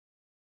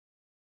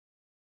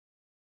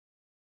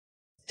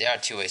there are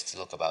two ways to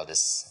look about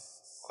this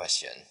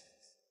question.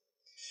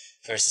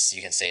 First is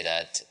you can say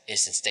that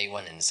it's in state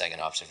 1 in the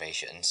second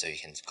observation, so you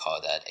can call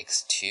that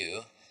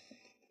x2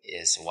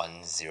 is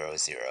 1, 0,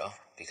 0,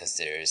 because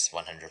there's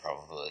 100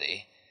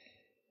 probability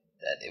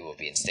that it will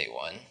be in state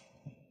 1,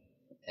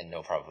 and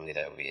no probability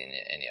that it will be in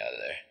any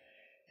other.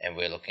 And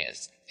we're looking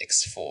at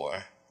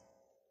x4,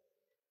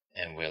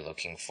 and we're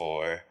looking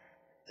for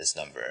this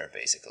number,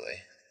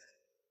 basically.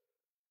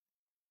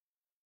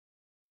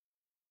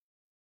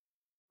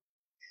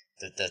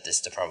 That is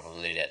the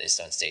probability that is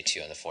on state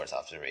 2 on the fourth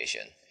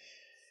observation.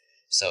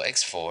 So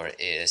x4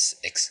 is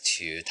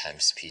x2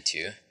 times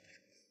p2.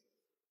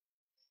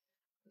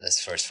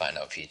 Let's first find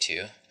out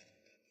p2.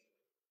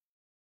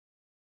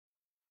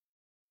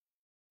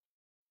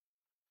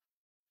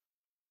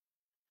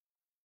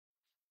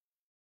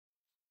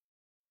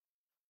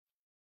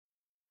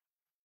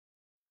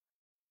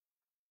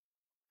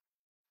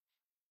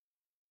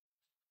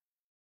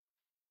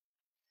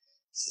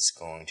 This is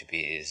going to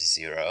be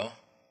 0,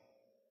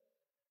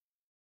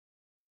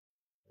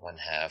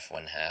 1/2,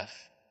 1/2,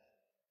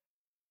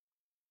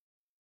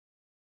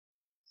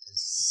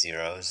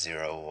 0,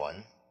 0,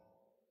 1,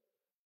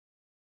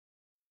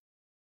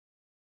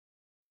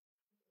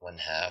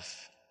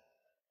 1/2,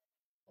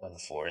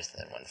 1/4,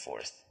 and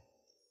 1/4.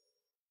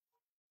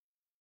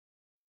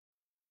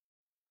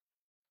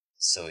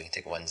 So we can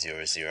take 1,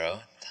 0,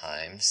 0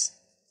 times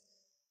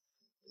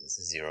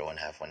 0,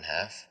 1/2,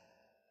 1/2,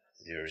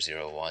 0,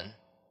 0, 1,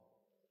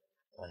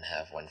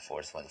 1/2,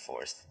 1/4,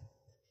 1/4.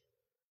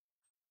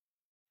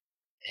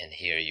 And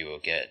here you will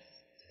get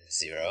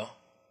 0,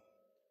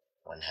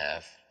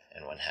 1/2,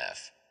 and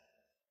 1/2.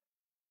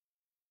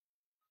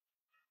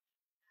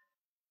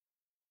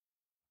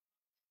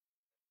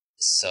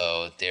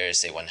 So there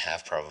is a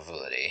 1/2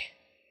 probability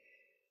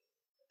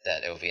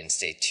that it will be in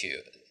state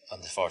 2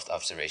 on the fourth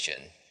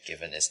observation,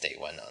 given it's state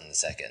 1 on the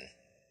second.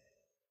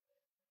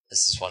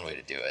 This is one way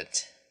to do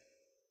it.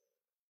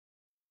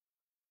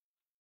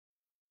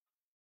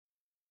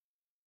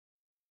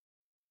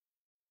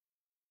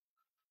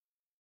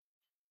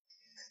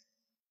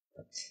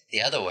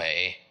 The other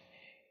way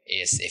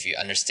is if you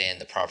understand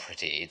the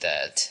property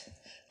that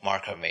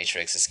Markov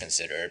matrix is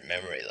considered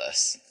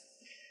memoryless.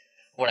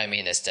 What I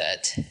mean is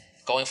that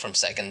going from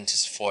second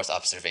to fourth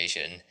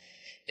observation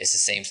is the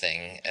same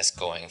thing as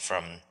going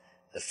from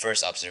the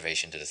first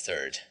observation to the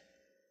third.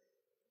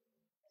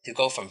 To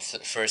go from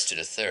first to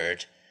the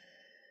third,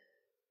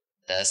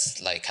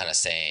 that's like kind of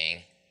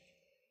saying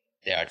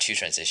there are two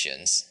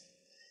transitions,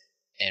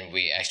 and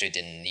we actually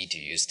didn't need to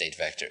use state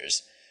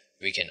vectors.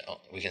 We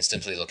can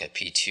simply look at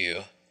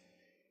P2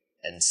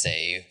 and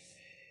say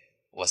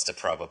what's the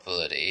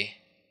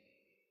probability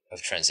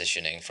of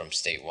transitioning from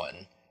state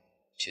 1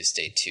 to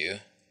state 2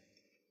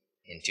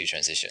 in two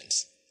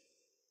transitions.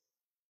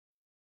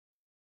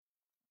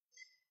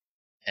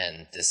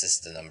 And this is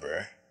the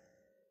number.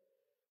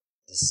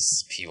 This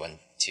is P1,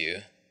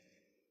 2,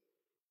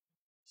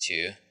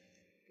 2,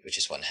 which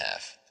is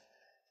 1/2.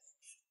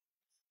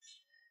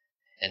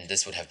 And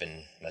this would have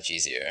been much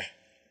easier.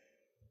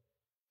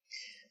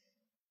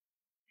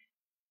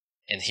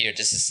 And here,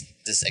 this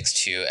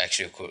x2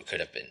 actually could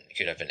have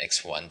been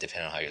x1,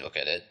 depending on how you look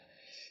at it.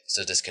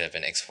 So this could have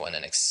been x1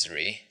 and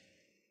x3.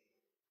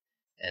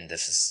 And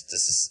if this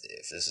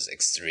is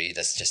x3,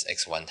 that's just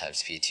x1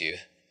 times p2.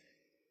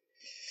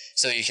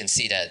 So you can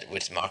see that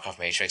with Markov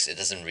matrix, it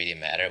doesn't really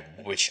matter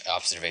which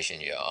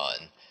observation you're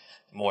on.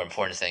 The more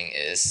important thing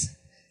is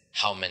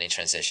how many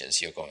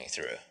transitions you're going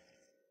through.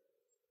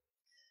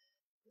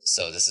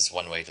 So this is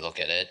one way to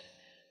look at it.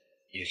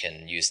 You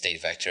can use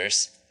state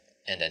vectors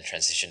and then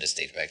transition to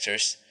state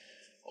vectors,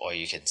 or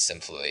you can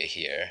simply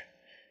here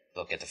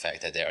look at the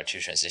fact that there are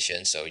two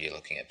transitions, so you're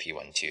looking at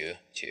P1, 2,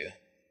 2,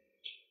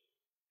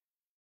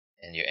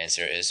 and your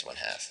answer is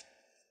 1/2.